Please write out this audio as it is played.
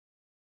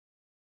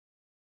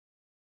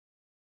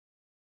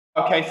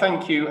Okay,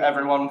 thank you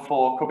everyone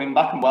for coming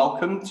back and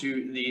welcome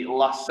to the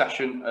last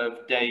session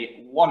of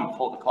day one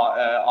for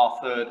our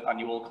third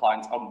annual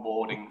client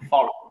onboarding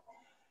forum.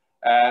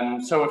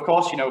 So of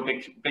course,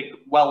 big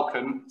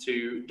welcome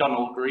to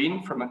Donald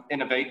Green from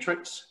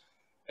Innovatrix,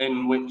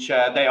 in which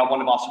they are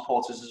one of our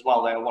supporters as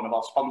well. They are one of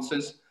our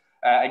sponsors.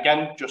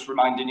 Again, just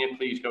reminding you,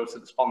 please go to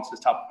the sponsors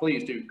tab.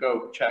 Please do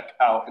go check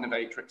out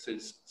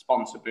Innovatrix's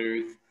sponsor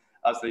booth,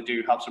 as they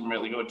do have some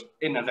really good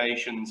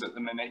innovations at the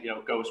minute.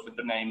 Goes with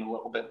the name a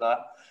little bit there.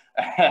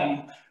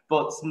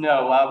 But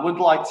no, I would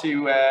like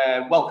to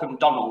welcome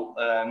Donald,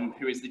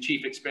 who is the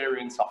Chief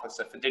Experience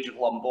Officer for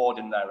Digital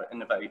Onboarding there at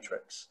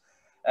Innovatrix.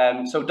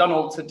 So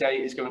Donald today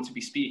is going to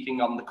be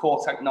speaking on the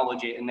core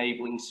technology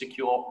enabling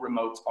secure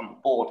remote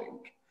onboarding.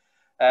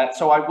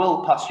 So I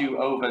will pass you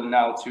over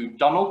now to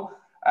Donald.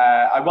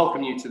 I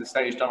welcome you to the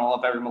stage, Donald.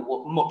 I very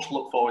much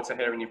look forward to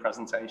hearing your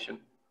presentation.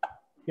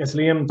 Yes,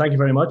 Liam, thank you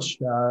very much.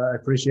 I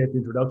appreciate the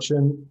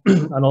introduction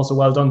and also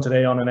well done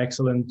today on an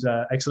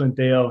excellent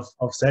day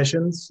of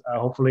sessions.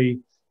 Hopefully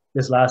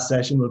this last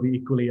session will be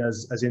equally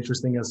as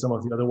interesting as some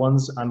of the other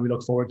ones, and we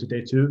look forward to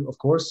day two, of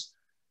course.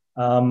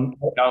 No,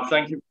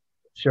 thank you.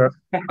 Sure.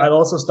 I'll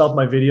also stop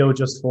my video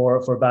just for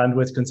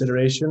bandwidth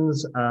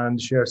considerations and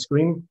share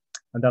screen,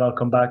 and then I'll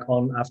come back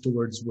on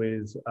afterwards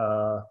with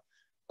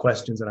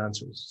questions and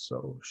answers.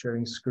 So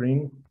sharing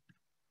screen.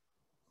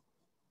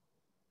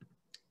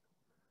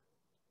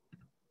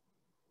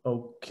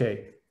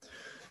 Okay,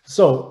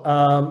 so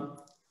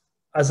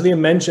as Liam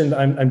mentioned,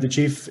 I'm the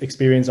Chief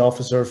Experience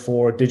Officer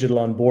for Digital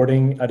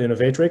Onboarding at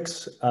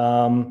Innovatrix.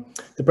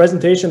 The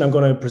presentation I'm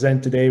going to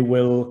present today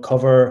will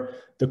cover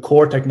the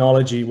core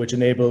technology which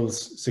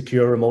enables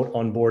secure remote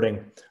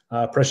onboarding.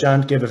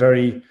 Prashant gave a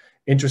very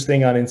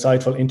interesting and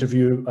insightful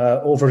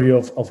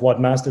overview of what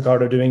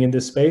MasterCard are doing in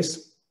this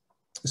space.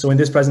 So in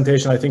this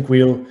presentation, I think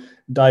we'll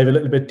dive a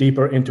little bit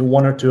deeper into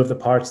one or two of the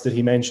parts that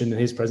he mentioned in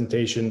his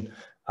presentation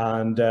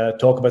and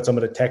talk about some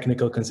of the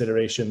technical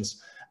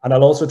considerations. And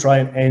I'll also try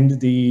and end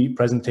the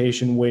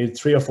presentation with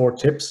 3 or 4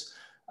 tips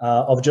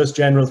of just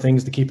general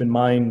things to keep in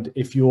mind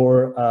if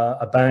you're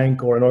a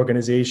bank or an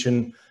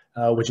organization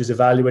which is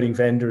evaluating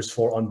vendors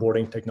for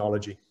onboarding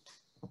technology.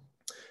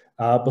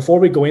 Before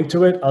we go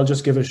into it, I'll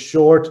just give a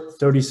short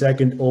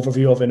 30-second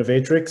overview of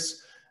Innovatrix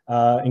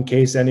in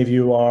case any of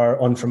you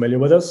are unfamiliar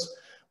with us.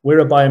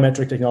 We're a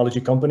biometric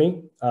technology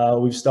company.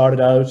 We've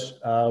started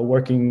out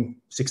working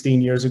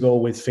 16 years ago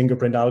with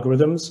fingerprint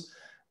algorithms,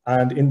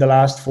 and in the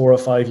last 4 or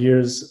 5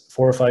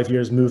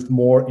 years, moved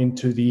more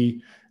into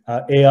the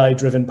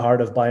AI-driven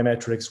part of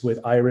biometrics with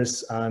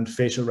iris and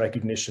facial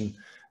recognition.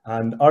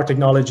 And our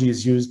technology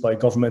is used by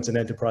governments and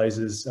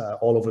enterprises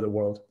all over the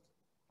world.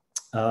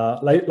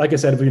 Like I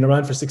said, we've been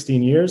around for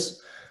 16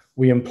 years.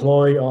 We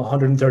employ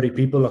 130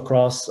 people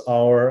across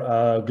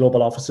our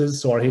global offices.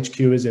 So our HQ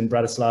is in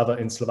Bratislava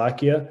in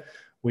Slovakia.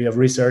 We have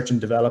research and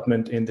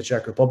development in the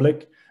Czech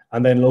Republic,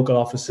 and then local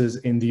offices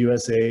in the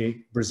USA,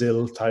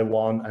 Brazil,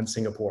 Taiwan, and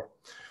Singapore.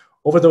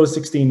 Over those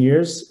 16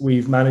 years,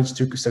 we've managed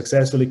to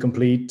successfully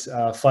complete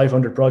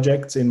 500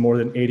 projects in more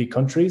than 80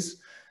 countries,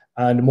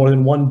 and more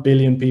than 1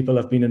 billion people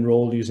have been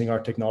enrolled using our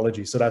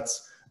technology. So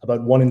that's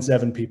about 1 in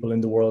 7 people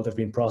in the world have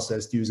been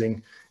processed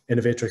using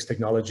Innovatrix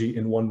technology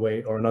in one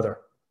way or another.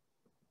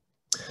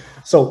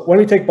 So when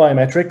we take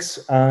biometrics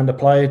and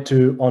apply it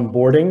to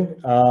onboarding,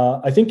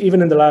 I think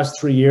even in the last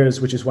 3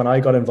 years, which is when I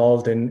got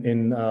involved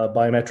in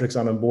biometrics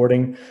on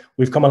onboarding,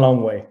 we've come a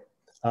long way.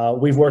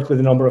 We've worked with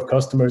a number of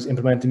customers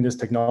implementing this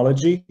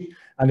technology,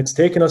 and it's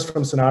taken us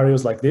from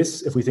scenarios like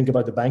this, if we think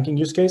about the banking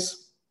use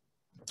case,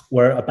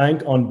 where a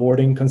bank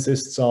onboarding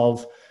consists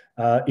of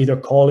either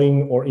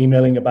calling or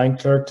emailing a bank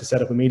clerk to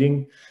set up a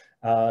meeting,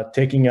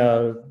 taking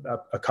a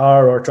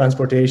car or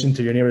transportation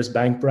to your nearest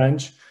bank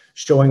branch,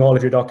 showing all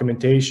of your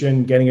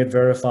documentation, getting it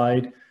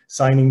verified,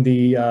 signing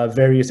the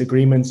various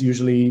agreements,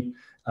 usually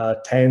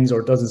tens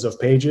or dozens of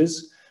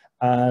pages.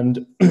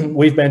 And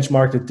we've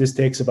benchmarked that this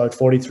takes about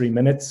 43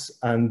 minutes,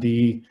 and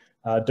the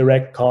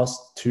direct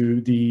cost to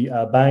the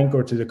bank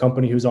or to the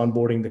company who's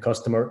onboarding the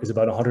customer is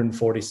about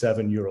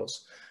 147 euros.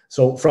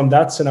 So from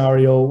that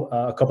scenario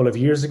a couple of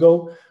years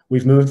ago,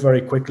 we've moved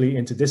very quickly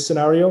into this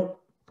scenario,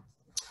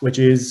 which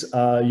is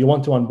you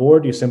want to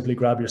onboard, you simply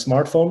grab your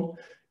smartphone,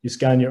 you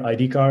scan your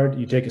ID card,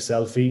 you take a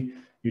selfie,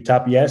 you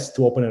tap yes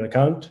to open an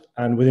account,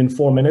 and within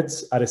 4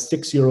 minutes at a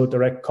 6 euro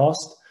direct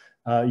cost,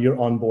 you're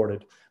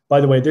onboarded.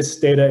 By the way, this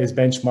data is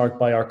benchmarked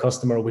by our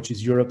customer, which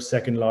is Europe's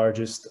second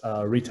largest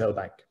retail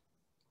bank.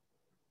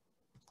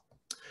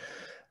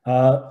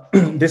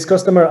 This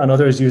customer and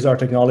others use our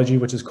technology,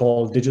 which is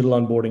called Digital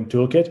Onboarding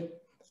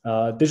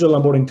Toolkit.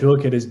 Digital Onboarding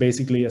Toolkit is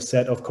basically a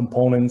set of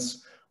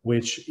components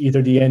which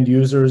either the end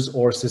users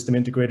or system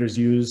integrators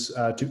use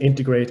to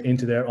integrate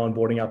into their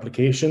onboarding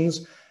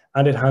applications,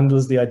 and it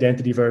handles the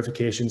identity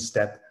verification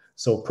step,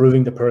 so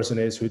proving the person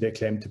is who they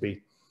claim to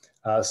be.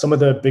 Some of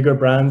the bigger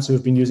brands who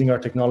have been using our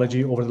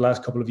technology over the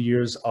last couple of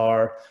years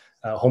are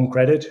Home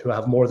Credit, who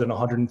have more than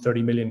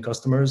 130 million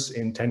customers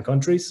in 10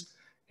 countries.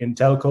 In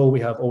telco,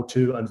 we have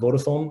O2 and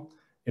Vodafone.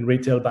 In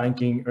retail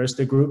banking,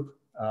 Erste Group.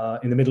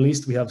 In the Middle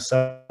East, we have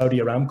Saudi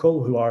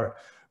Aramco, who are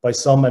by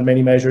some and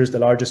many measures the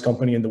largest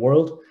company in the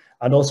world,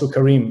 and also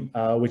Careem,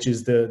 which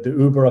is the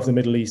Uber of the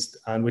Middle East,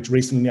 and which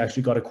recently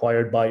actually got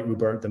acquired by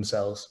Uber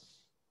themselves.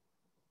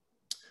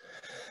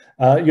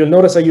 You'll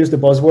notice I use the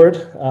buzzword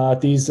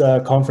at these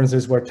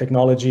conferences where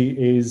technology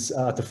is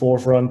at the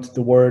forefront.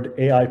 The word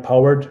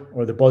AI-powered,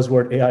 or the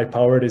buzzword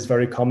AI-powered, is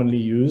very commonly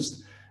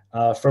used.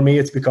 For me,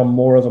 it's become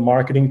more of a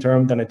marketing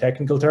term than a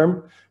technical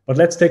term. But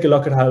let's take a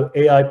look at how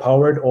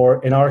AI-powered,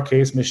 or in our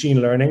case, machine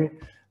learning,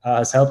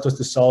 has helped us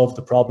to solve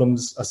the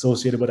problems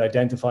associated with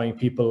identifying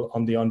people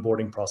on the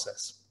onboarding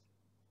process.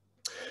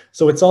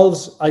 So it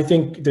solves, I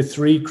think, the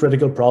three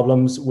critical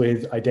problems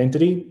with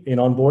identity in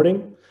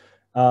onboarding.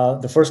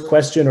 The first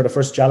question, or the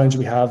first challenge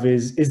we have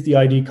is the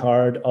ID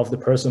card of the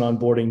person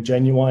onboarding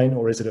genuine,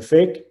 or is it a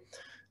fake?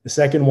 The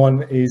second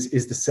one is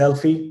the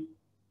selfie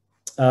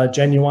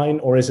genuine,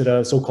 or is it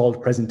a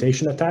so-called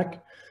presentation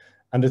attack?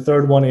 And the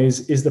third one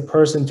is the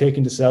person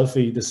taking the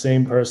selfie the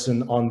same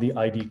person on the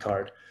ID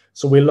card?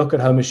 So we'll look at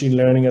how machine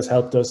learning has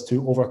helped us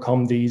to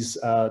overcome these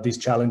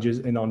challenges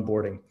in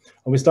onboarding.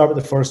 And we start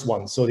with the first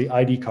one. So the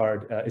ID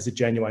card, is it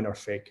genuine or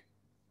fake?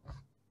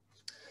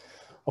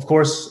 Of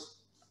course,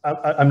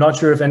 I'm not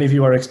sure if any of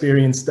you are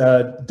experienced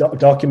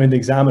document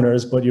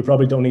examiners, but you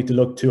probably don't need to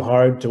look too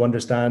hard to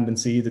understand and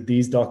see that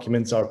these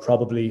documents are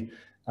probably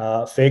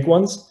fake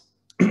ones.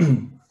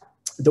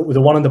 The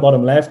one on the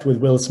bottom left with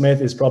Will Smith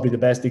is probably the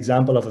best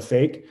example of a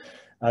fake.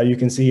 You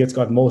can see it's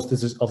got most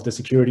of the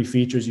security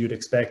features you'd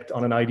expect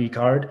on an ID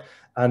card.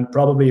 And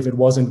probably if it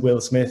wasn't Will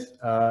Smith,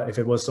 if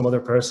it was some other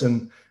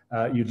person,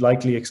 you'd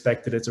likely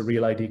expect that it's a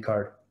real ID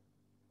card.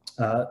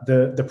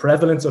 The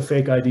prevalence of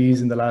fake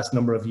IDs in the last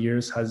number of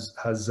years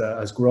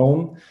has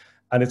grown,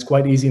 and it's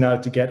quite easy now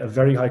to get a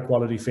very high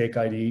quality fake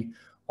ID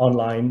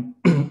online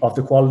of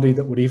the quality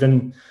that would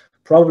even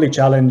probably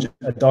challenge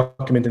a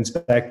document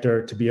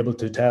inspector to be able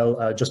to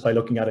tell just by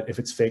looking at it if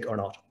it's fake or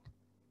not.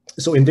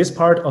 So in this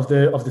part of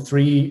the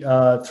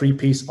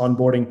three-piece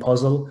onboarding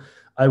puzzle,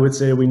 I would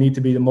say we need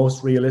to be the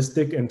most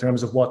realistic in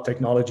terms of what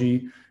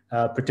technology,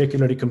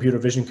 particularly computer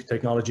vision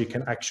technology,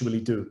 can actually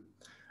do.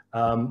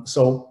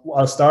 So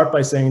I'll start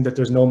by saying that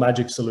there's no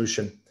magic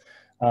solution.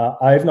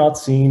 I've not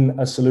seen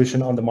a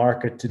solution on the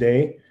market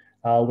today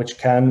which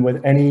can,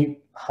 with any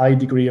high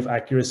degree of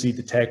accuracy,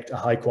 detect a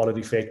high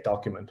quality fake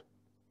document.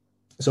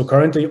 So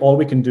currently all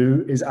we can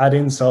do is add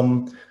in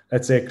some,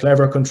 let's say,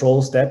 clever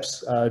control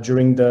steps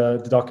during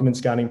the document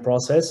scanning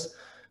process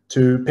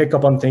to pick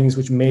up on things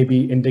which may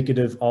be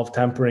indicative of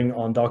tampering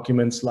on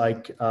documents,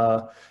 like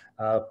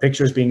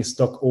pictures being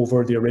stuck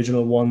over the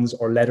original ones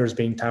or letters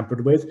being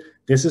tampered with.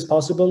 This is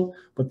possible,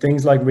 but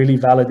things like really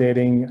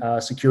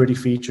validating security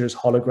features,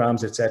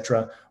 holograms,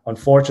 etc.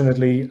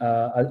 Unfortunately,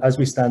 as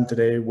we stand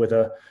today with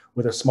a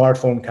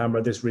smartphone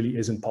camera, this really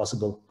isn't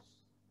possible.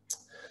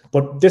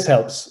 But this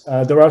helps.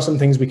 There are some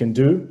things we can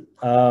do.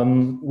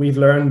 We've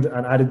learned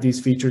and added these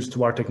features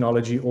to our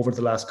technology over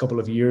the last couple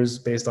of years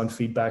based on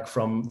feedback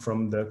from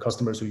the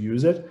customers who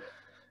use it.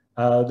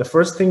 The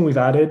first thing we've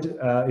added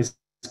is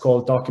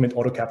called document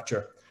auto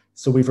capture.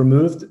 So we've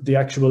removed the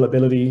actual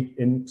ability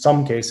in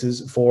some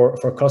cases for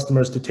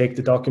customers to take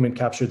the document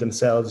capture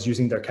themselves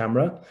using their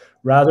camera.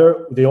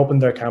 Rather, they open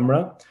their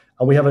camera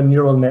and we have a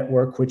neural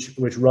network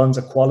which runs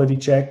a quality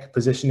check,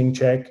 positioning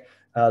check,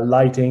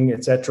 lighting,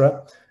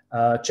 etc.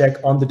 Check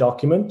on the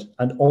document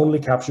and only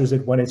captures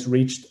it when it's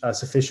reached a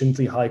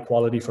sufficiently high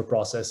quality for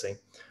processing.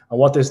 And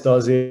what this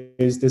does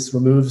is this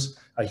removes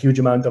a huge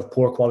amount of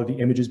poor quality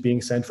images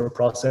being sent for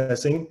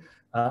processing,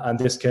 and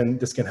this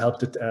can help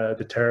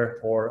deter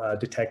or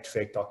detect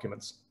fake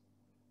documents.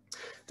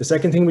 The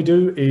second thing we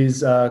do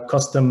is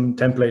custom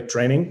template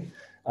training.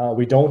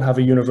 We don't have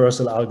a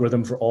universal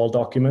algorithm for all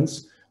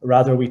documents.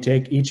 Rather, we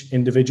take each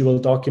individual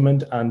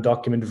document and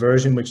document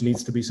version which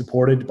needs to be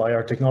supported by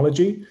our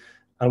technology,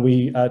 and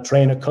we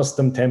train a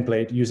custom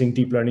template using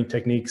deep learning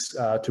techniques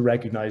to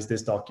recognize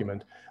this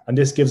document. And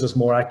this gives us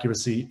more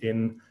accuracy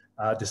in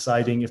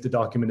deciding if the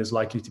document is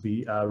likely to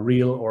be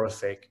real or a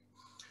fake.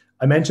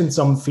 I mentioned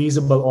some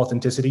feasible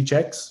authenticity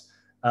checks.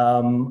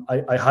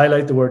 I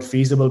highlight the word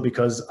feasible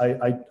because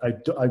I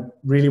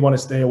really want to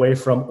stay away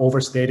from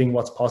overstating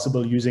what's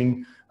possible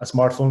using a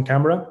smartphone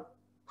camera.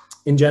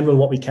 In general,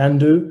 what we can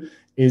do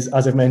is,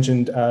 as I've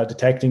mentioned,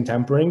 detecting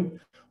tampering.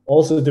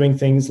 Also doing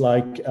things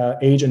like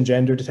age and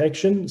gender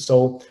detection.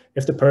 So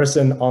if the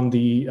person on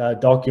the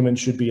document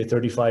should be a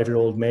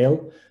 35-year-old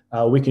male,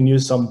 we can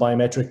use some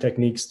biometric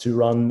techniques to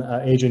run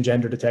age and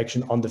gender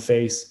detection on the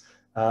face,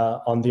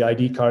 on the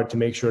ID card, to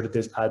make sure that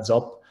this adds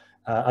up.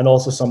 And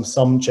also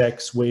some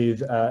checks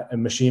with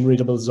machine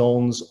readable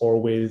zones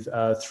or with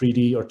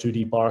 3D or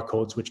 2D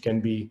barcodes, which can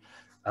be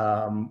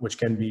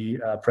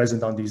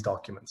present on these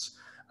documents.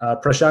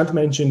 Prashant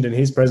mentioned in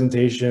his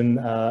presentation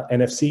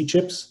NFC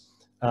chips.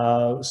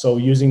 So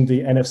using the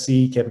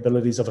NFC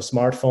capabilities of a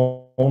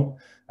smartphone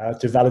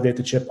to validate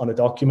the chip on a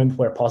document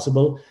where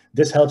possible.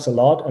 This helps a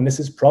lot, and this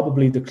is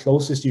probably the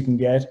closest you can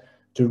get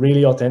to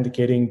really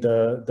authenticating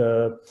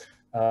the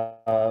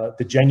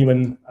the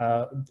genuine,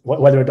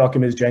 whether a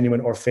document is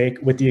genuine or fake,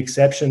 with the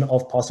exception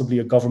of possibly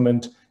a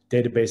government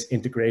database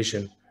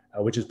integration,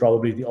 which is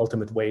probably the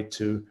ultimate way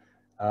to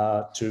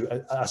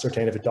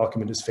ascertain if a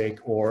document is fake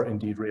or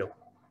indeed real.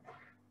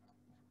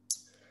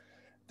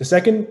 The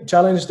second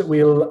challenge that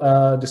we'll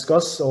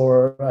discuss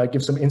or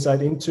give some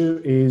insight into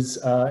is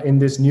in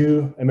this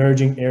new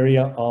emerging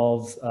area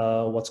of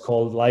what's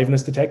called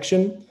liveness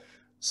detection.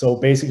 So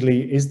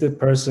basically, is the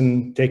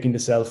person taking the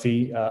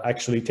selfie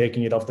actually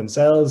taking it of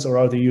themselves, or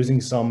are they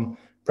using some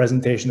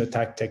presentation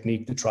attack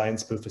technique to try and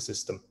spoof a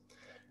system?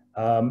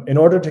 In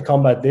order to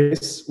combat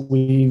this,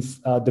 we've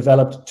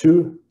developed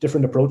two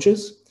different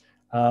approaches.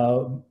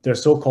 They're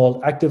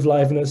so-called active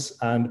liveness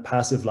and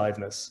passive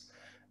liveness.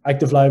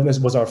 Active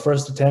liveness was our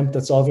first attempt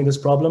at solving this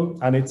problem,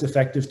 and it's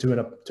effective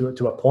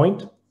to a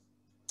point,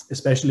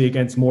 especially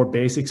against more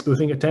basic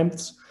spoofing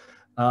attempts.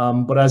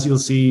 But as you'll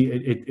see,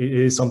 it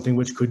is something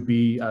which could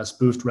be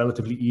spoofed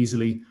relatively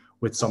easily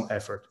with some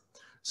effort.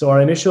 So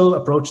our initial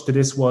approach to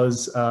this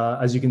was,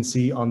 as you can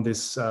see on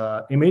this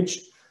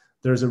image,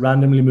 there's a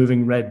randomly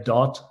moving red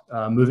dot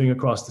moving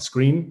across the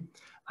screen.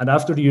 And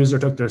after the user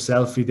took their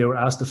selfie, they were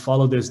asked to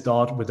follow this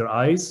dot with their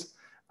eyes.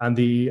 And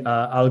the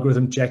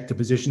algorithm checked the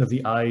position of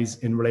the eyes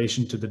in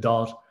relation to the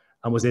dot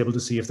and was able to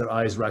see if their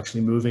eyes were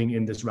actually moving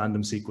in this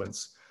random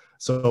sequence.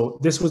 So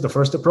this was the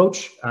first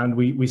approach, and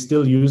we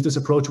still use this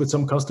approach with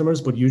some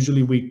customers, but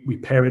usually we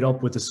pair it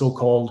up with the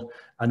so-called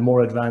and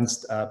more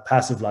advanced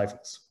passive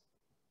liveness.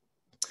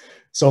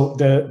 So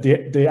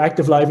the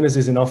active liveness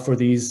is enough for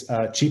these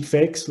cheap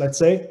fakes, let's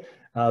say,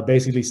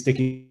 basically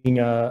sticking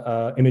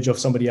an image of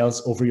somebody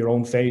else over your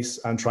own face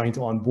and trying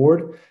to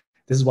onboard.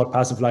 This is what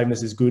passive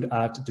liveness is good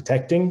at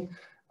detecting.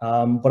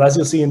 But as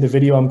you'll see in the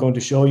video I'm going to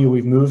show you,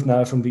 we've moved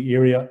now from the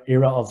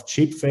era of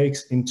cheap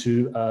fakes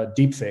into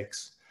deep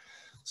fakes.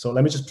 So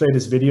let me just play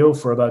this video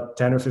for about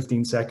 10 or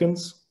 15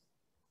 seconds.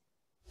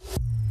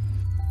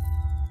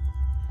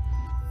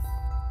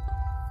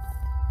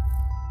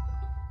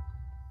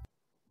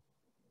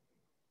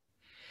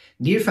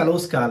 Dear fellow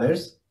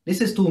scholars, this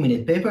is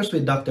 2-minute papers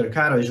with Dr.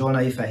 Károly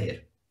Zsolnai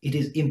Fehér. It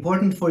is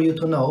important for you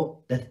to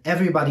know that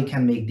everybody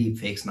can make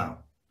deepfakes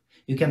now.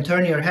 You can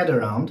turn your head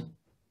around,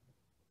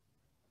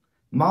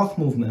 mouth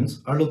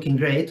movements are looking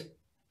great,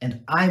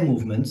 and eye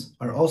movements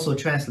are also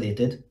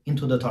translated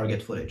into the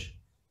target footage.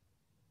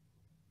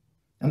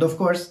 And of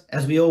course,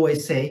 as we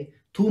always say,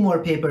 2 more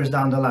papers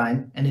down the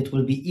line and it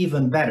will be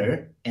even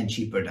better and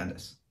cheaper than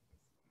this.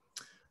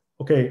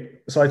 Okay,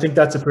 so I think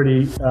that's a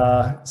pretty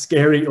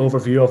scary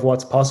overview of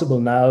what's possible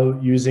now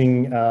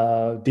using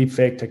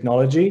deepfake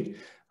technology.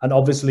 And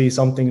obviously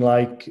something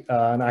like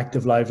an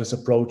active liveness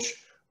approach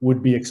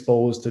would be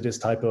exposed to this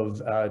type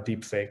of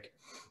deepfake.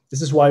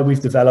 This is why we've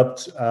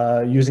developed,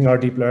 using our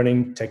deep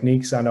learning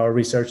techniques and our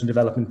research and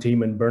development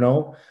team in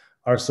Brno,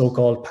 our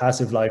so-called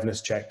passive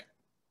liveness check.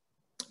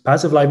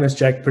 Passive liveness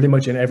check pretty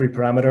much in every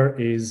parameter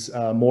is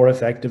more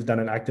effective than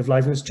an active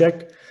liveness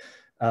check.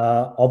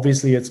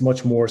 Obviously, it's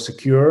much more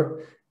secure.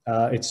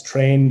 It's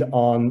trained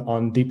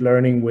on deep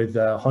learning with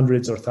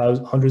hundreds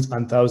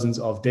and thousands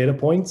of data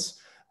points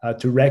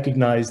to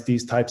recognize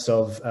these types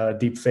of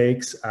deep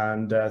fakes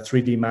and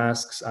 3D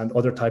masks and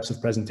other types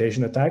of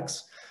presentation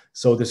attacks.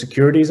 So the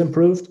security is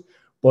improved.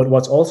 But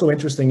what's also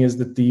interesting is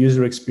that the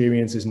user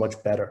experience is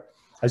much better.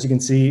 As you can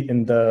see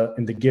in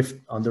the GIF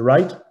on the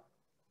right,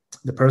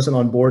 the person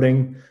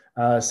onboarding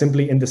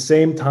simply in the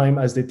same time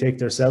as they take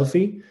their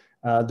selfie,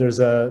 there's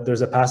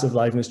a passive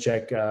liveness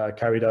check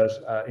carried out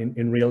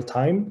in real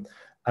time.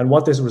 And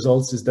what this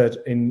results is that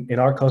in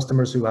our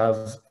customers who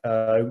have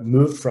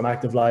moved from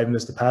active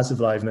liveness to passive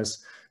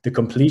liveness, the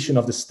completion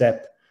of the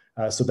step,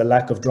 so the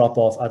lack of drop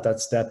off at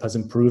that step, has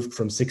improved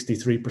from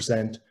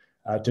 63%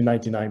 to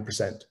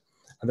 99%.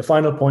 And the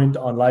final point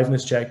on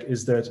liveness check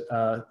is that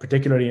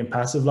particularly in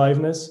passive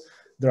liveness,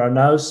 there are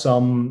now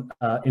some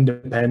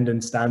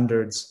independent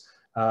standards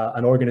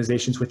and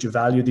organizations which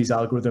evaluate these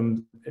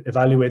algorithms,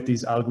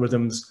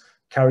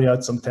 carry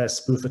out some test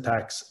spoof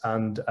attacks,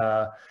 and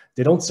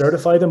they don't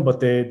certify them,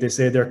 but they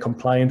say they're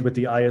compliant with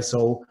the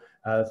ISO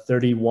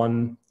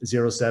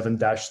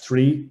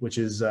 3107-3, which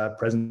is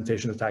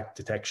presentation attack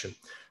detection.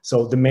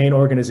 So the main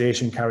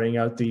organization carrying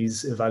out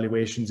these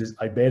evaluations is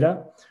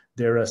iBeta.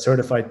 They're a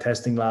certified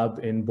testing lab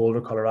in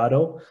Boulder,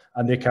 Colorado,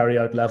 and they carry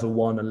out level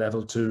 1 and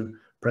level 2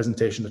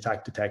 presentation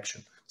attack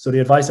detection. So the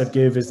advice I'd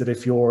give is that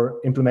if you're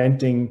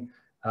implementing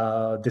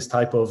this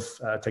type of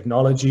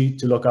technology,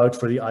 to look out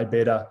for the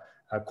iBeta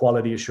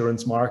quality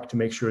assurance mark to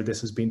make sure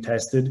this has been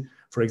tested.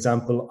 For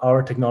example,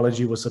 our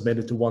technology was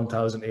submitted to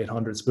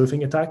 1,800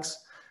 spoofing attacks,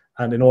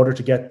 and in order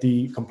to get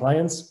the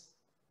compliance,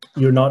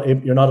 you're not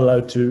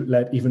allowed to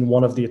let even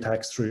one of the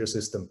attacks through your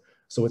system.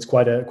 So it's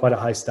quite a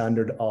high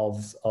standard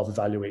of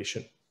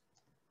evaluation.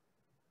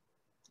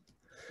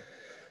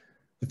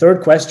 The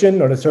third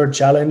question, or the third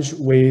challenge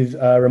with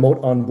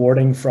remote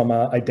onboarding from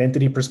an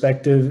identity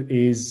perspective,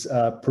 is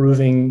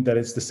proving that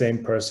it's the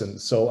same person.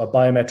 So a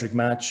biometric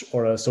match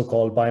or a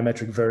so-called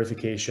biometric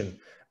verification.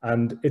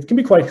 And it can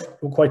be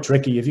quite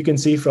tricky. If you can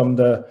see from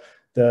the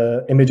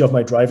the image of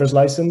my driver's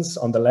license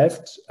on the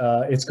left.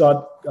 It's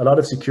got a lot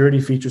of security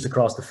features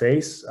across the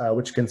face,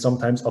 which can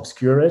sometimes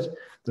obscure it.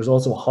 There's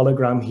also a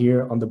hologram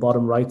here on the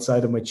bottom right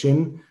side of my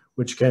chin,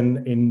 which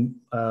can, in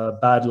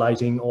bad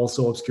lighting,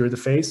 also obscure the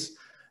face.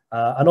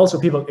 And also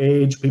people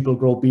age, people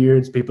grow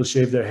beards, people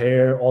shave their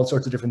hair, all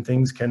sorts of different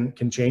things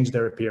can change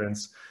their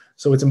appearance.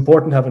 So it's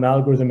important to have an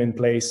algorithm in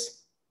place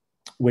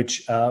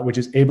which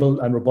is able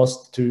and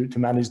robust to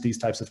manage these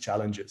types of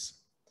challenges.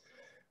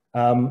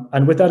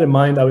 And with that in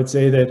mind, I would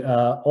say that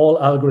all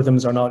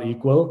algorithms are not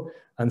equal,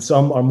 and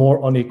some are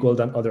more unequal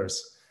than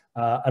others.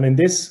 And in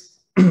this,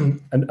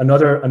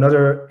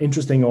 another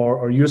interesting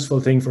or useful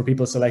thing for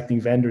people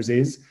selecting vendors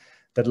is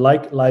that,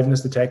 like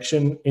liveness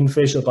detection, in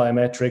facial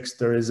biometrics,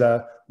 there is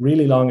a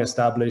really long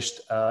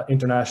established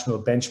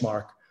international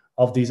benchmark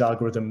of these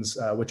algorithms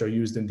which are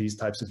used in these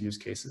types of use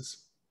cases.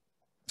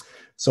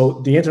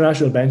 So the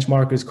international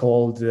benchmark is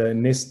called the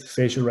NIST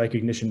Facial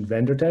Recognition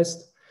Vendor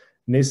Test.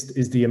 NIST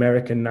is the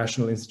American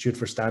National Institute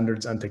for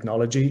Standards and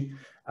Technology,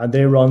 and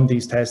they run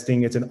these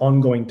testing. It's an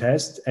ongoing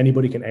test.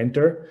 Anybody can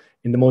enter.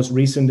 In the most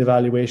recent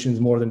evaluations,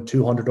 more than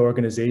 200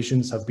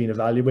 organizations have been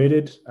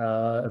evaluated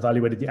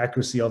the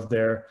accuracy of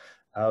their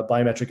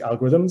biometric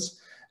algorithms.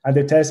 And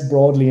they test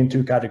broadly in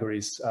two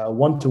categories.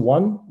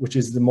 One-to-one, which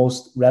is the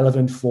most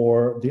relevant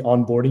for the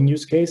onboarding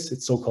use case.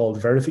 It's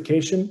so-called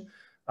verification.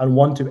 And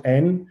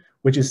one-to-N,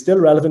 which is still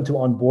relevant to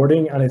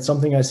onboarding, and it's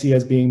something I see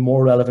as being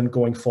more relevant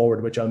going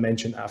forward, which I'll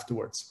mention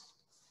afterwards.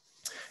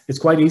 It's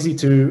quite easy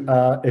to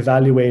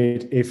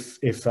evaluate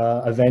if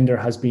a vendor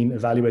has been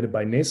evaluated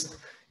by NIST.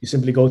 You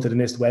simply go to the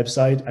NIST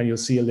website and you'll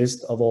see a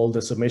list of all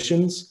the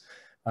submissions.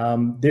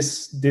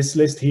 This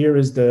list here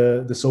is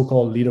the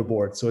so-called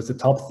leaderboard. So it's the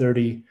top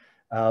 30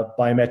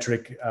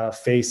 biometric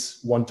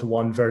face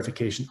one-to-one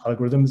verification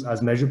algorithms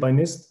as measured by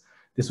NIST.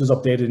 This was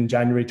updated in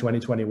January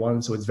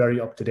 2021, so it's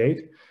very up to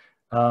date.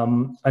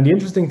 And the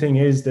interesting thing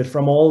is that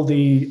from all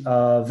the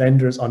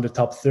vendors on the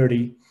top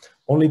 30,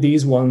 only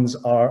these ones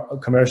are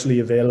commercially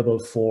available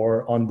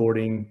for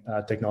onboarding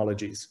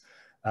technologies.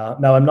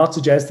 Now, I'm not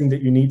suggesting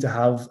that you need to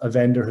have a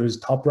vendor who's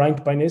top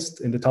ranked by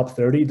NIST in the top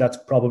 30. That's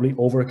probably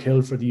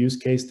overkill for the use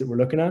case that we're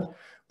looking at,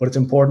 but it's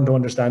important to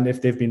understand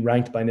if they've been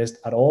ranked by NIST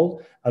at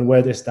all and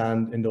where they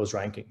stand in those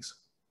rankings.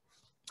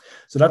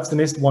 So that's the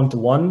NIST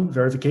one-to-one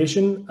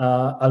verification.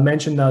 I'll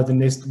mention now the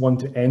NIST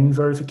one-to-N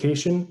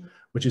verification,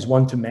 which is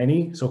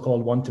one-to-many,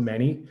 so-called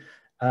one-to-many.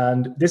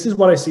 And this is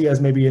what I see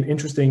as maybe an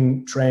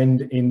interesting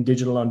trend in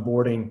digital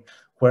onboarding,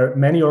 where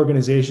many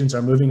organizations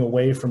are moving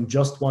away from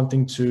just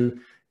wanting to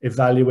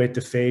evaluate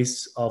the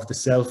face of the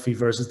selfie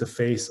versus the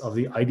face of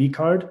the ID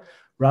card.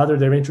 Rather,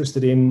 they're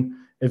interested in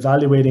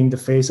evaluating the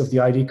face of the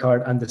ID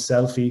card and the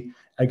selfie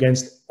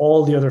against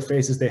all the other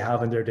faces they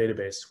have in their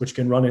database, which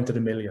can run into the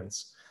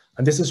millions.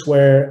 And this is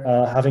where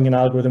having an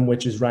algorithm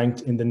which is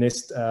ranked in the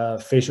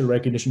NIST facial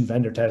recognition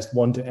vendor test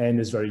 1-to-N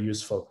is very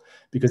useful,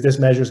 because this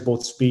measures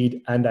both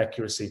speed and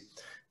accuracy.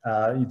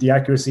 The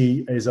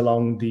accuracy is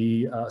along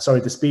the,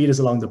 the speed is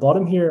along the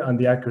bottom here, and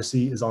the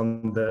accuracy is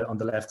on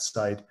the left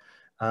side.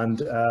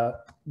 And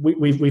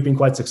we've been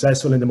quite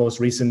successful in the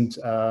most recent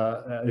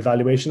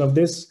evaluation of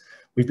this.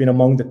 We've been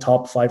among the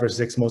top 5 or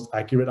 6 most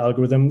accurate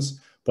algorithms,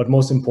 but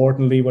most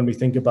importantly, when we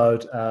think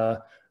about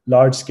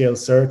large-scale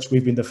search,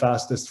 we've been the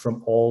fastest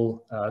from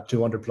all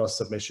 200 plus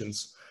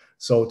submissions.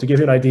 So to give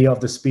you an idea of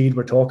the speed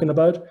we're talking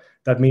about,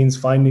 that means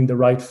finding the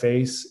right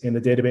face in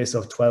a database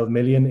of 12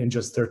 million in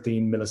just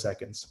 13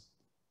 milliseconds.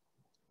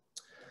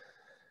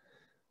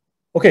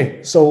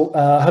 Okay, so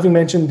having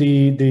mentioned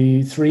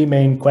the 3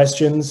 main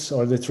questions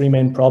or the 3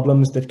 main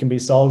problems that can be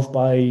solved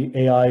by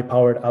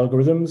AI-powered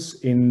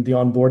algorithms in the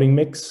onboarding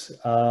mix,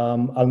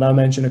 I'll now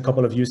mention a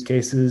couple of use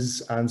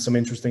cases and some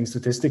interesting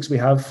statistics we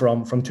have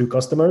from 2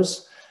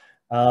 customers.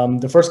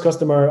 The first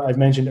customer I've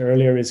mentioned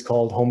earlier is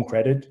called Home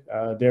Credit.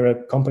 They're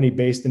a company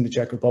based in the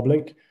Czech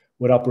Republic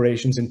with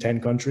operations in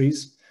 10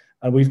 countries.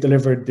 And we've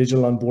delivered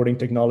digital onboarding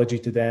technology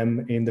to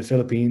them in the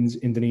Philippines,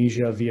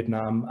 Indonesia,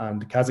 Vietnam,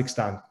 and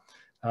Kazakhstan.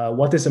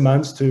 What this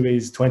amounts to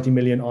is 20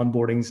 million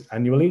onboardings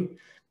annually.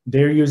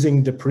 They're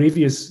using the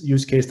previous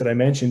use case that I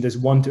mentioned, this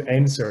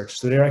one-to-N search.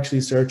 So they're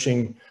actually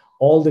searching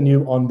all the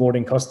new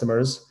onboarding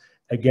customers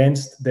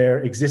against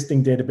their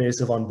existing database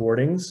of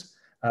onboardings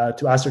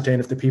to ascertain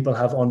if the people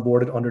have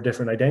onboarded under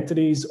different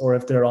identities, or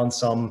if they're on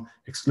some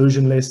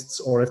exclusion lists,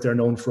 or if they're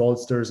known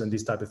fraudsters and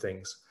these type of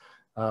things.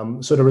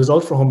 So the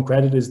result for Home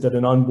Credit is that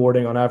an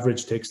onboarding on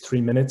average takes 3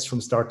 minutes from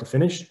start to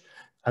finish.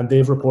 And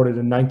they've reported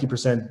a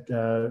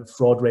 90%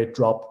 fraud rate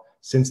drop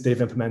since they've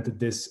implemented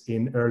this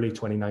in early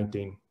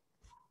 2019.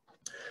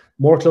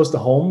 More close to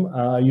home,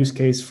 a use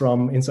case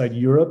from inside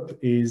Europe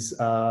is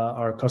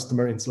our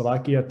customer in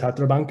Slovakia,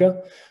 Tatra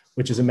Banka,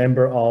 which is a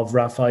member of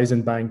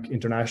Raiffeisen Bank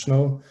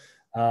International.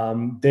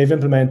 They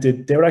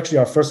were actually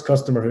our first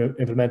customer who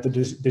implemented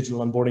this digital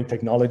onboarding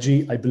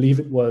technology. I believe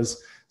it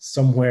was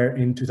somewhere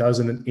in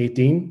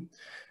 2018.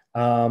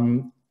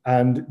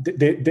 And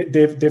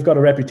they've got a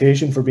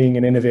reputation for being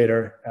an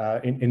innovator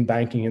in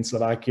banking in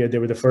Slovakia. They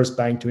were the first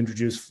bank to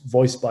introduce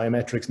voice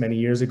biometrics many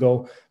years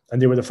ago,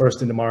 and they were the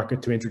first in the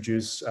market to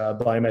introduce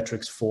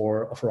biometrics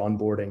for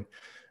onboarding.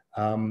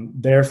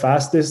 Their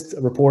fastest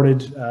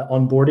reported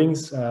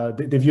onboardings,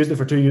 they've used it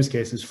for 2 use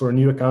cases, for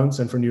new accounts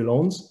and for new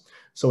loans.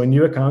 So in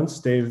new accounts,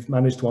 they've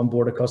managed to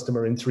onboard a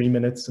customer in 3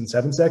 minutes and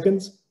 7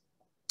 seconds,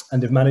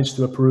 and they've managed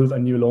to approve a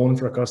new loan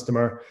for a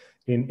customer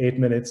in 8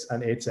 minutes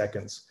and 8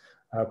 seconds.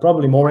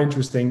 Probably more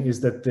interesting is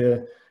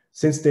that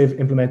since they've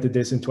implemented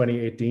this in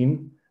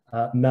 2018,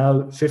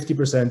 now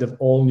 50% of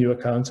all new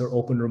accounts are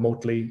opened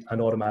remotely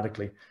and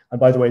automatically. And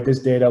by the way, this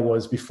data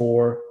was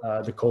before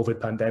the COVID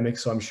pandemic,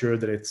 so I'm sure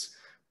that it's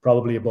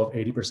probably above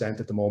 80%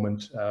 at the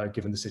moment,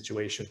 given the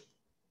situation.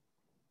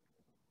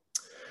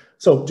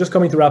 So just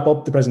coming to wrap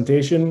up the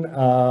presentation,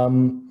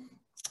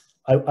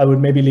 I would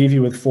maybe leave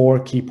you with 4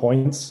 key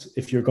points.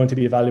 If you're going to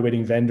be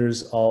evaluating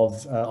vendors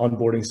of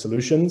onboarding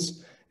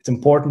solutions, it's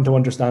important to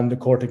understand the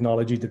core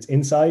technology that's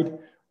inside,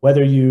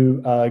 whether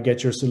you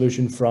get your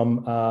solution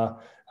from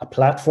a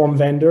platform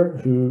vendor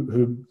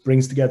who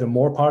brings together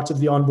more parts of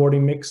the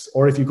onboarding mix,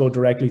 or if you go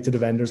directly to the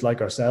vendors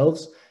like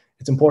ourselves,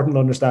 it's important to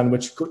understand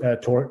which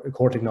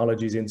core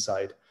technology is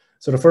inside.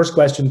 So the first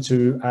question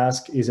to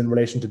ask is in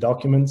relation to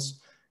documents.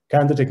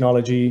 Can the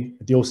technology,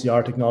 the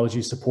OCR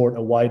technology, support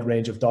a wide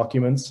range of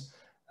documents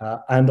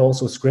and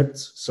also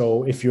scripts?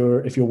 So if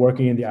you're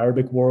working in the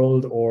Arabic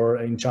world or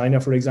in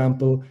China, for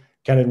example,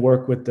 can it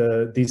work with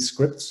these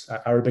scripts,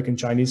 Arabic and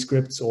Chinese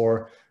scripts?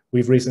 Or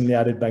we've recently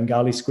added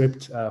Bengali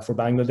script for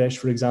Bangladesh,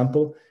 for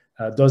example.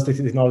 Does the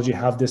technology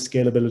have this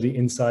scalability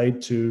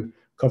inside to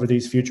cover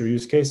these future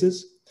use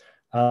cases?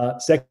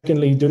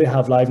 Secondly, do they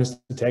have liveness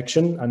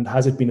detection, and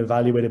has it been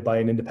evaluated by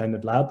an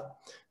independent lab?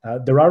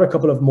 There are a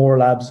couple of more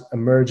labs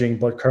emerging,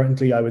 but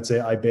currently I would say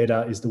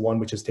iBeta is the one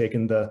which has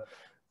taken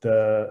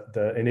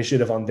the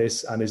initiative on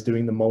this and is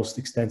doing the most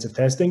extensive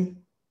testing.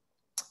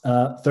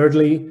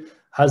 Thirdly,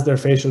 has their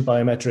facial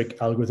biometric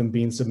algorithm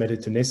been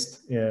submitted to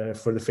NIST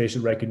for the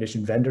facial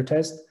recognition vendor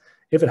test?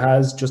 If it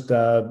has, just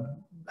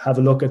have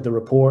a look at the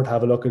report,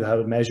 have a look at how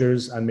it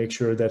measures, and make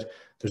sure that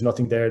there's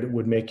nothing there that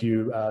would make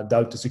you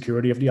doubt the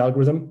security of the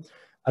algorithm.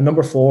 And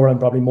number 4, and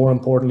probably more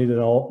importantly than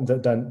all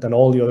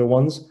the other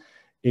ones,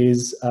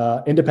 is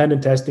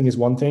independent testing is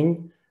one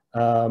thing.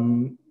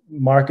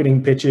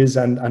 Marketing pitches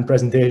and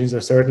presentations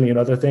are certainly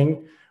another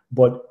thing,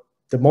 but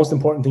the most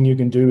important thing you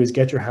can do is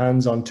get your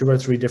hands on 2 or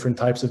 3 different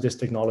types of this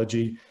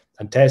technology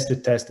and test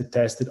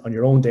it on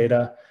your own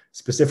data,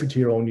 specific to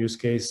your own use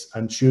case,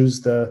 and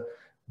choose the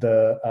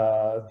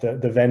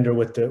vendor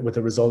with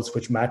the results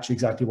which match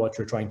exactly what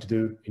you're trying to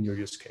do in your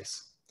use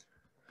case.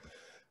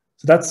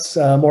 So that's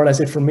more or less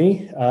it from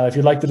me. If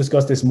you'd like to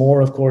discuss this more,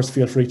 of course,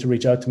 feel free to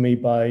reach out to me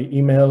by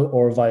email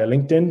or via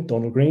LinkedIn,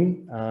 Donald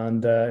Green.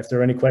 And if there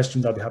are any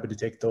questions, I'll be happy to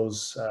take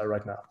those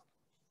right now.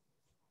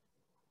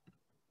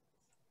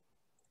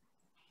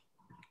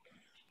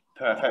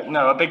 Perfect.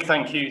 No, a big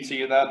thank you to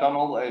you there,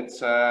 Donald. It's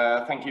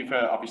thank you for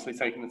obviously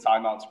taking the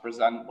time out to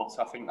present, but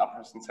I think that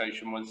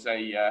presentation was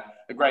a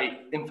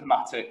great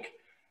informatic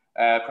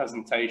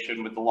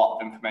presentation with a lot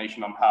of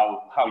information on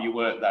how you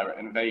work there at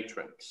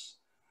Innovatrix.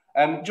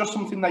 Just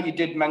something that you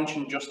did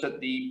mention just at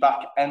the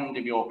back end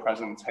of your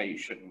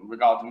presentation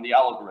regarding the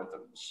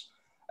algorithms.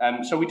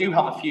 So we do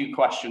have a few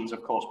questions,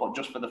 of course, but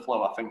just for the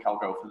flow, I think I'll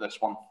go for this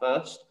one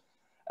first.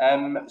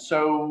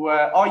 So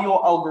are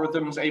your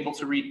algorithms able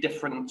to read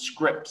different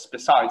scripts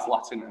besides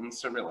Latin and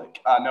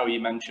Cyrillic? I know you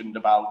mentioned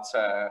about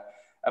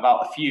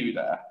a few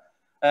there.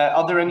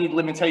 Are there any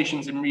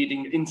limitations in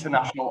reading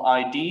international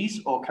IDs,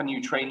 or can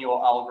you train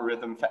your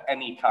algorithm for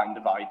any kind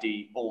of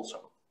ID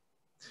also?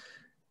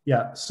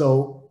 Yeah,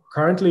 so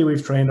currently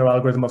we've trained our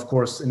algorithm, of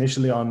course,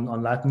 initially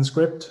on Latin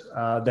script.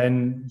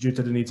 Then due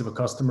to the needs of a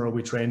customer,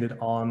 we trained it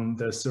on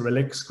the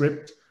Cyrillic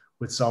script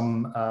with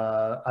some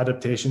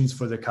adaptations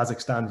for the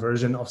Kazakhstan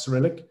version of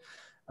Cyrillic.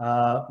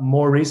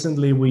 More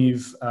recently,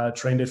 we've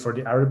trained it for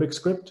the Arabic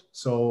script.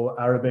 So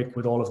Arabic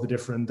with all of the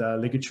different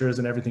ligatures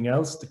and everything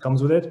else that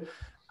comes with it.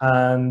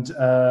 And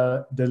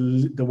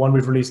the one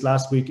we've released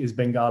last week is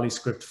Bengali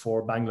script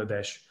for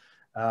Bangladesh.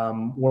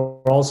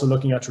 We're also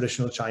looking at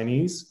traditional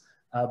Chinese.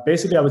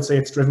 Basically, I would say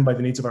it's driven by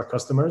the needs of our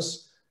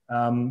customers.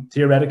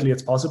 Theoretically,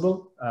 it's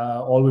possible.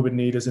 All we would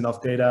need is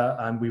enough data,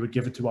 and we would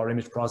give it to our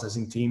image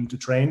processing team to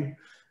train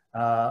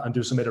and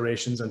do some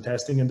iterations and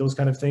testing and those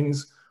kind of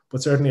things.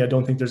 But certainly, I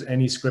don't think there's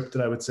any script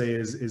that I would say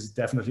is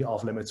definitely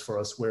off limits for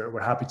us.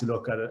 We're happy to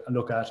look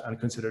at and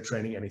consider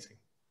training anything.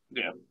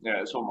 Yeah,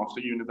 it's almost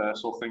a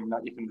universal thing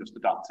that you can just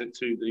adapt it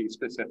to the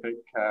specific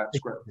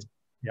script.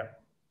 Yeah.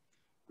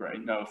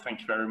 Great. No,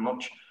 thank you very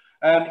much.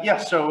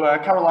 So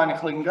Carolina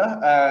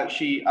Klinger,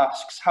 she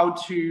asks, how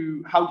do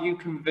you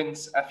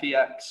convince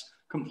FEX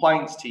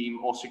compliance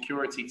team or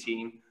security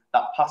team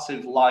that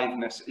passive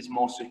liveness is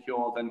more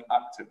secure than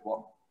active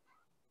one?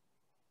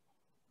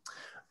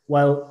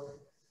 Well,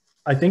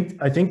 I think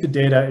the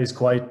data is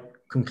quite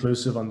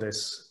conclusive on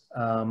this.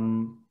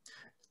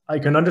 I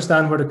can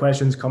understand where the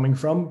question is coming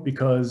from,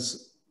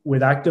 because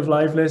with active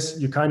liveness,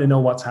 you kind of know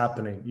what's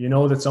happening. You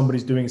know that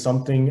somebody's doing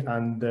something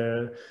and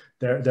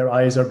their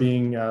eyes are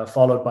being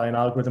followed by an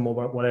algorithm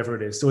or whatever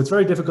it is. So it's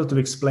very difficult to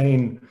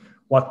explain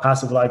what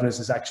passive liveness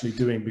is actually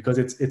doing, because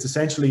it's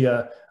essentially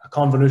a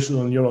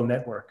convolutional neural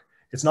network.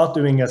 It's not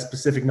doing a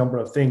specific number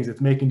of things. It's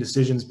making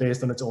decisions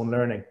based on its own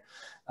learning.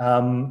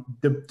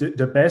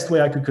 The best way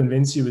I could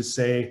convince you is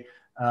say,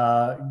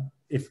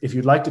 if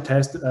you'd like to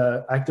test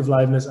active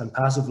liveness and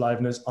passive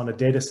liveness on a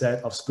data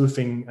set of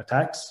spoofing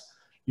attacks,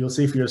 you'll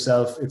see for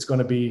yourself it's going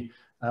to be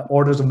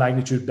orders of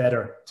magnitude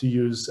better to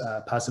use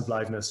passive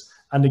liveness.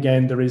 And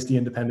again, there is the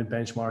independent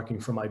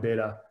benchmarking from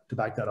iBeta to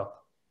back that up.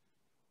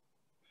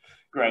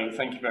 Great,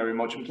 thank you very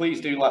much. And please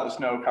do let us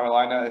know,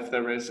 Carolina, if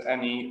there is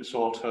any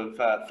sort of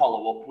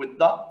follow-up with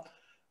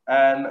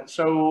that.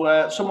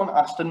 Someone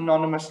asked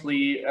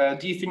anonymously,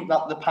 do you think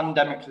that the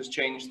pandemic has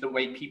changed the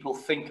way people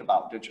think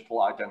about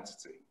digital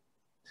identity?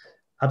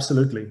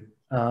 Absolutely.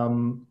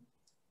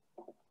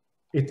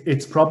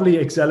 It's probably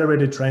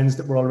accelerated trends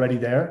that were already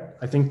there.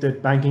 I think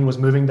that banking was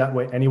moving that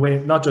way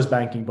anyway, not just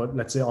banking, but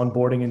let's say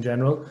onboarding in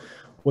general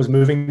was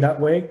moving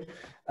that way.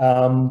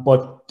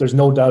 But there's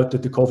no doubt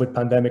that the COVID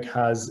pandemic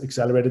has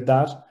accelerated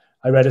that.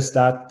 I read a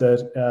stat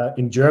that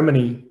in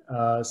Germany,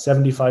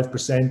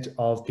 75%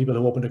 of people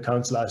who opened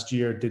accounts last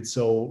year did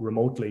so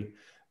remotely.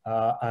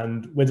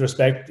 And with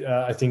respect,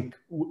 I think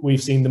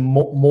we've seen the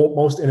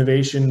most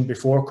innovation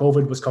before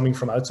COVID was coming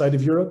from outside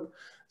of Europe.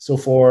 So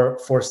for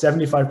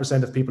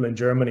 75% of people in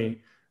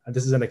Germany, and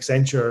this is an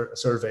Accenture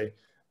survey,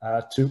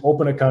 to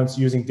open accounts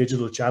using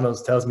digital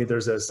channels tells me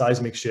there's a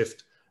seismic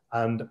shift.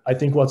 And I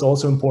think what's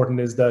also important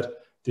is that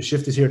the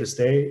shift is here to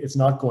stay. It's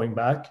not going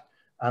back.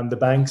 And the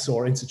banks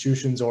or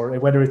institutions, or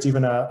whether it's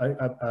even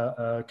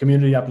a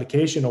community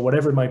application or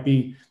whatever it might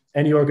be,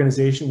 any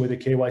organization with a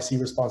KYC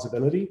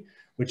responsibility,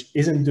 which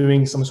isn't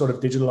doing some sort of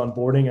digital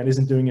onboarding and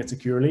isn't doing it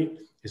securely,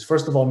 is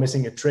first of all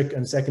missing a trick,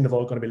 and second of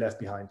all going to be left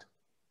behind.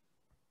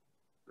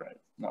 Great.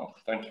 No,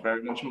 thank you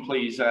very much. And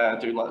please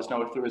do let us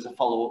know if there is a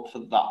follow-up for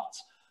that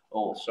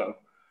also.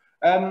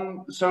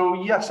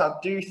 So yes, I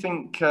do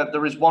think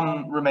there is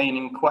one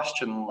remaining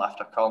question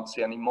left. I can't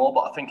see any more,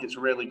 but I think it's a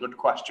really good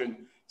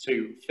question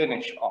to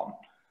finish on.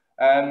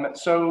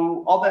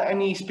 So are there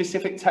any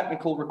specific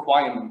technical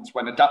requirements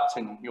when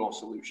adapting your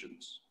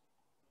solutions?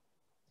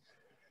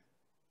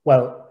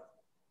 Well,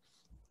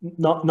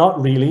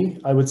 not really,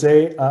 I would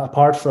say,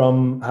 apart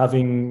from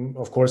having,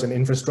 of course, an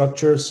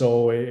infrastructure.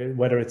 So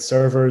whether it's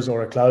servers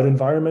or a cloud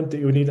environment that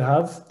you would need to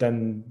have,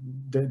 then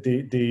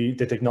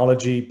the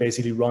technology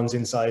basically runs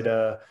inside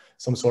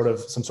some sort of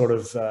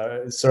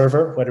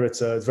server, whether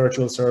it's a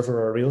virtual server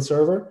or a real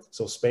server.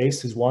 So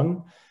space is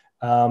one.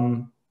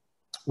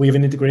 We have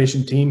an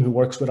integration team who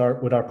works with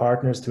our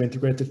partners to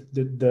integrate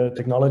the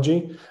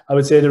technology. I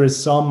would say there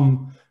is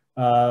some,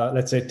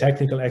 let's say,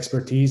 technical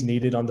expertise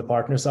needed on the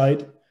partner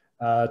side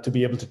to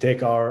be able to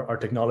take our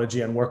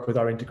technology and work with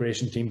our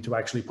integration team to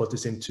actually put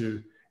this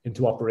into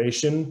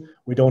operation.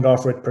 We don't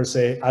offer it per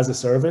se as a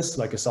service,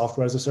 like a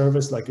software as a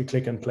service, like a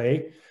click and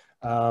play.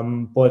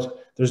 But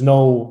there's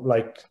no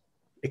like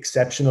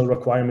exceptional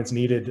requirements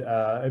needed.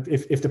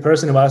 If the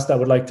person who asked that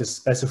would like to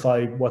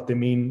specify what they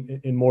mean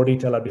in more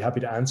detail, I'd be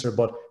happy to answer.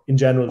 But in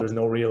general, there's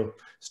no real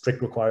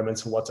strict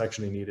requirements for what's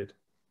actually needed.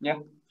 Yeah.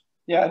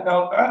 Yeah,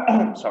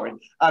 no, sorry.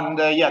 And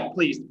yeah,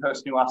 please, the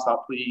person who asked that,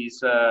 please,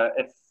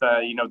 if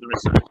you know, there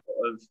is some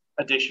sort of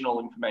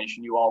additional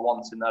information you are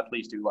wanting there,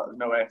 please do let us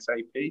know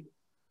ASAP.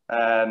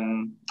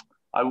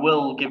 I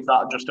will give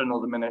that just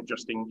another minute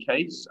just in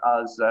case,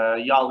 as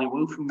Yali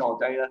Wu from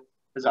Nordea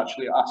has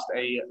actually asked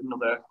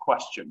another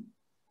question.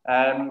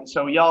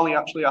 So Yali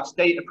actually asked,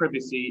 data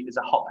privacy is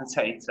a hot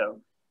potato,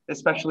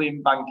 especially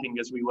in banking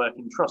as we work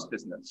in trust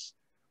business.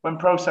 When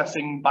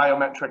processing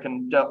biometric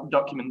and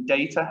document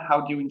data,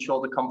 how do you ensure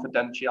the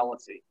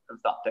confidentiality of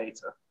that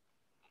data?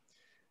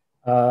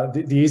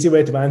 The easy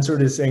way to answer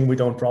it is saying we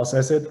don't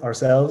process it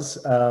ourselves.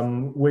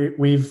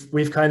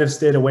 We've kind of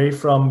stayed away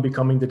from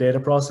becoming the data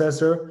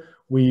processor.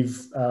 We've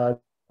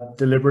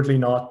deliberately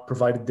not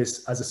provided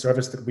this as a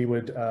service that we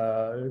would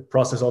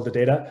process all the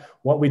data.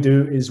 What we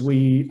do is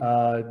we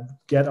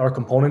get our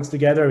components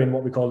together in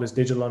what we call this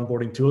Digital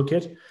Onboarding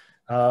Toolkit.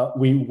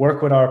 We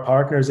work with our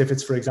partners. If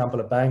it's, for example,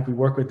 a bank, we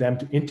work with them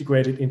to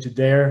integrate it into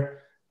their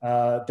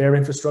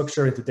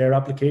infrastructure, into their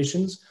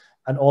applications,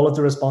 and all of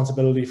the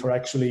responsibility for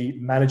actually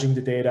managing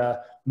the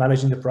data,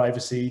 managing the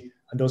privacy,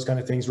 and those kind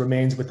of things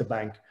remains with the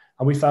bank.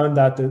 And we found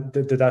that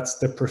that's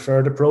the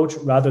preferred approach,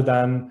 rather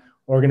than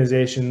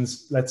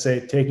organizations, let's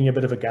say, taking a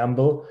bit of a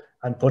gamble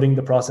and putting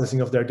the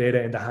processing of their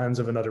data in the hands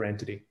of another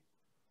entity.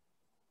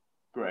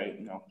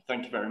 Great. No,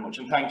 thank you very much.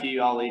 And thank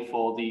you, Ali,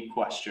 for the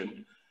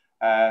question.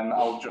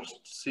 I'll just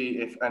see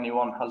if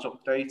anyone has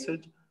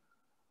updated.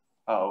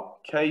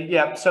 Okay,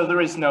 yeah, so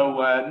there is no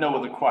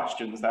other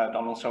questions there,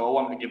 Donald. So I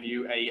want to give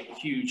you a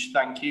huge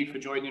thank you for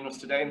joining us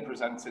today and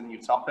presenting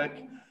your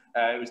topic.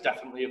 It was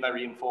definitely a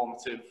very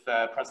informative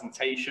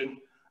presentation.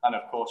 And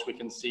of course, we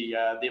can see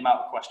the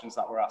amount of questions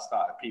that were asked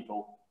that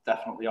people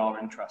definitely are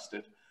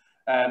interested.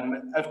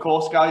 Of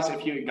course, guys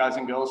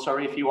and girls,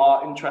 sorry, if you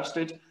are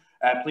interested,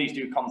 please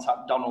do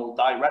contact Donald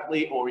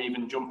directly, or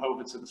even jump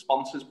over to the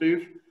sponsors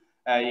booth.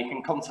 You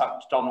can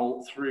contact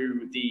Donald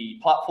through the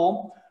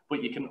platform,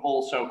 but you can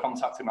also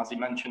contact him, as he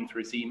mentioned,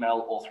 through his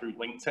email or through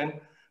LinkedIn.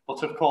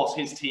 But of course,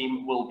 his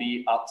team will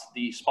be at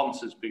the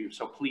sponsors booth.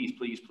 So please,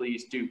 please,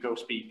 please do go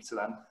speak to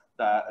them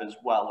there as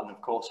well. And of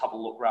course, have a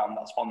look around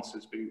that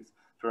sponsors booth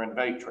for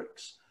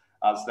Innovatrix,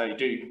 as they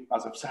do,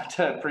 as I've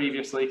said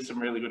previously, some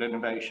really good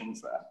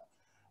innovations there.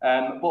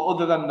 But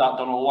other than that,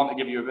 Donald, I want to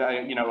give you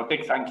a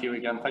big thank you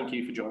again. Thank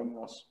you for joining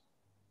us.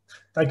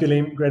 Thank you,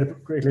 Liam.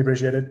 Greatly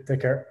appreciate it.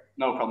 Take care.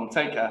 No problem.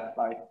 Take care.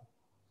 Bye.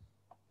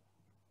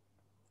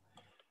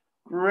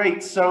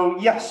 Great. So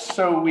yes,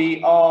 so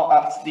we are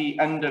at the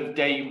end of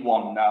day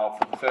one now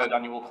for the third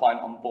annual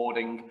client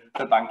onboarding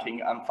for banking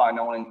and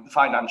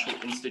financial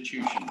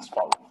institutions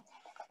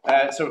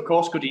forum. So of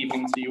course, good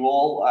evening to you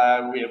all.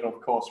 We have of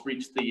course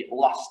reached the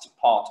last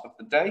part of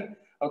the day.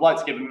 I would like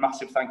to give a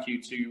massive thank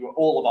you to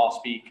all of our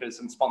speakers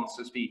and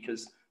sponsor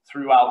speakers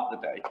throughout the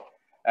day.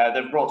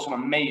 They've brought some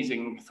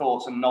amazing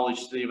thoughts and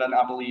knowledge to the event.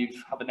 I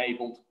believe have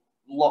enabled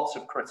lots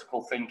of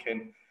critical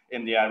thinking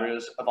in the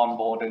areas of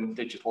onboarding,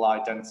 digital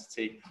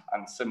identity,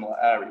 and similar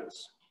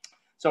areas.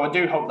 So I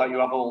do hope that you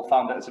have all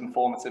found it as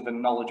informative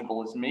and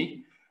knowledgeable as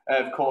me.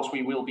 Of course,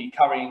 we will be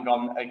carrying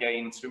on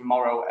again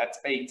tomorrow at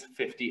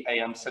 8:50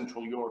 AM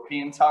Central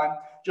European time,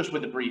 just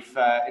with a brief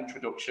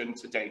introduction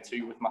to day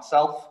two with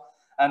myself.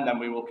 And then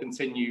we will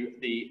continue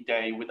the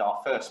day with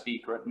our first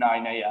speaker at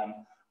 9 AM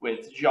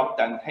with Job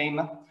Den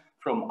Hamer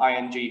from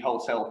ING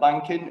Wholesale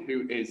Banking,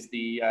 who is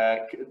the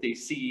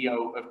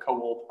CEO of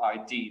Co-op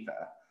ID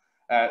there.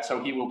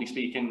 So he will be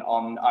speaking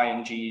on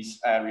ING's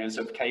areas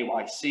of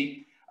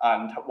KYC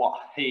and what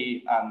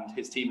he and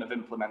his team have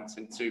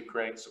implemented to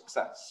create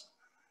success.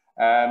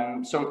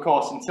 So of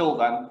course, until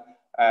then,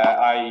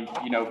 I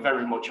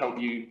very much hope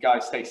you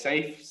guys stay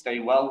safe, stay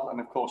well, and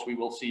of course we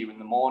will see you in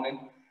the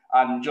morning.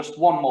 And just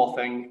one more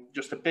thing,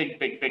 just a big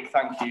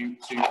thank you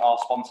to our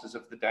sponsors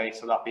of the day.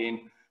 So that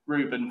being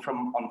Ruben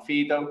from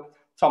Onfido,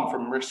 Tom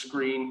from Risk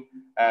Screen,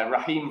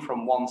 Raheem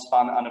from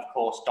OneSpan, and of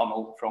course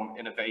Donald from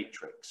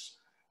Innovatrix.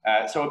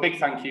 So a big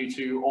thank you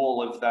to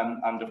all of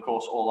them, and of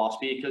course all our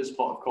speakers,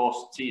 but of course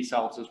to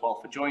yourselves as well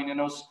for joining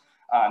us,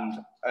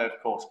 and of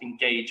course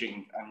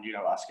engaging and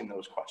asking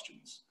those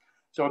questions.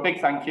 So a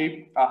big thank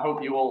you. I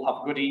hope you all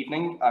have a good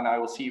evening, and I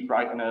will see you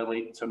bright and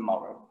early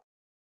tomorrow.